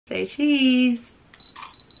Say cheese.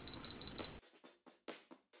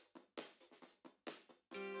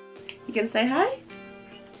 You can say hi.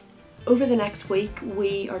 Over the next week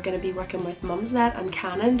we are going to be working with Mumsnet and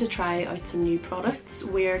Canon to try out some new products.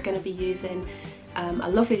 We're going to be using a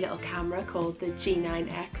lovely little camera called the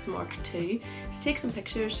G9X Mark II to take some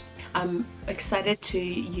pictures. I'm excited to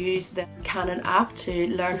use the Canon app to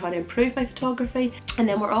learn how to improve my photography, and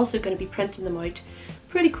then we're also going to be printing them out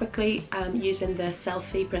pretty quickly using the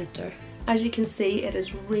SELPHY printer. As you can see, it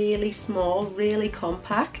is really small, really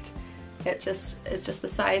compact. It's just the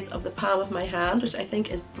size of the palm of my hand, which I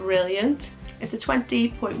think is brilliant. It's a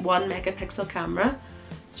 20.1 megapixel camera,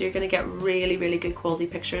 so you're going to get really good quality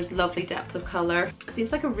pictures, lovely depth of colour. It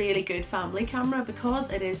seems like a really good family camera because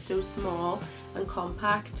it is so small and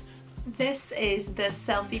compact. This is the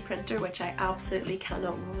SELPHY printer, which I absolutely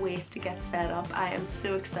cannot wait to get set up. I am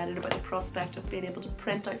so excited about the prospect of being able to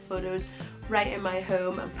print out photos right in my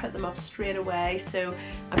home and put them up straight away. So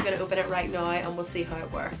I'm going to open it right now and we'll see how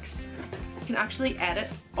it works. You can actually edit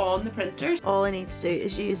on the printer. All I need to do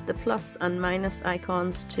is use the plus and minus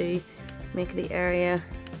icons to make the area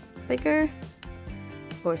bigger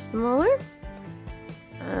or smaller,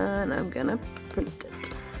 and I'm gonna print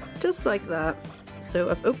it just like that. So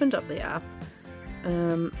I've opened up the app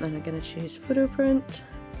and I'm gonna choose photo print.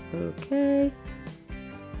 Okay,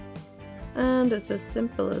 and it's as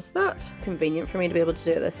simple as that. Convenient for me to be able to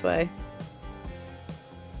do it this way.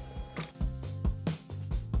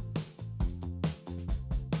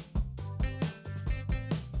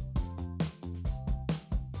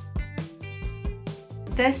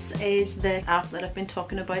 This is the app that I've been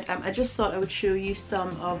talking about. I just thought I would show you some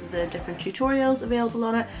of the different tutorials available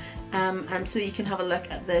on it, so you can have a look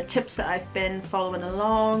at the tips that I've been following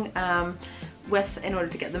along with in order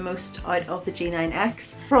to get the most out of the G9X.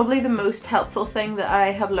 Probably the most helpful thing that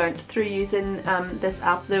I have learned through using this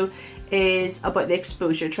app though is about the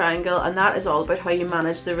exposure triangle, and that is all about how you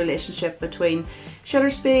manage the relationship between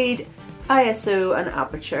shutter speed, ISO and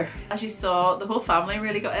aperture. As you saw, the whole family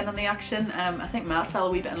really got in on the action. I think Matt fell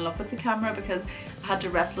a wee bit in love with the camera because I had to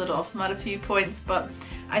wrestle it off him at a few points, but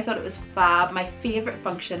I thought it was fab. My favourite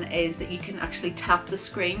function is that you can actually tap the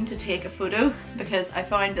screen to take a photo, because I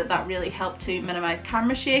found that that really helped to minimise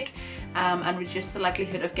camera shake and reduce the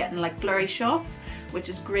likelihood of getting like blurry shots, which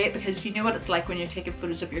is great because you know what it's like when you're taking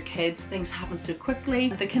photos of your kids. Things happen so quickly.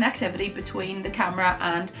 The connectivity between the camera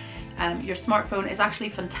and your smartphone is actually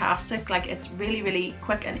fantastic. Like, it's really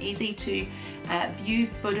quick and easy to view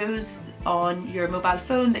photos on your mobile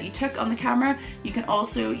phone that you took on the camera. You can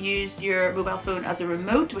also use your mobile phone as a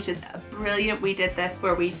remote, which is brilliant. We did this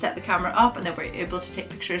where we set the camera up and then we're able to take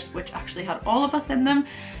pictures which actually had all of us in them,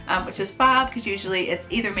 which is fab because usually it's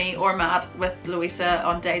either me or Matt with Louisa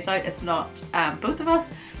on days out. It's not both of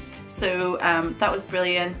us. So that was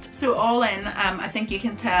brilliant. So all in, I think you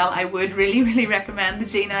can tell I would really recommend the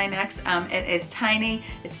G9X. It is tiny,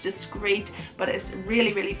 it's discreet, but it's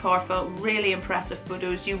really powerful, really impressive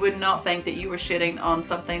photos. You would not think that you were shooting on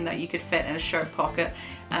something that you could fit in a shirt pocket.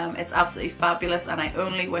 It's absolutely fabulous and I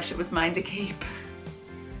only wish it was mine to keep.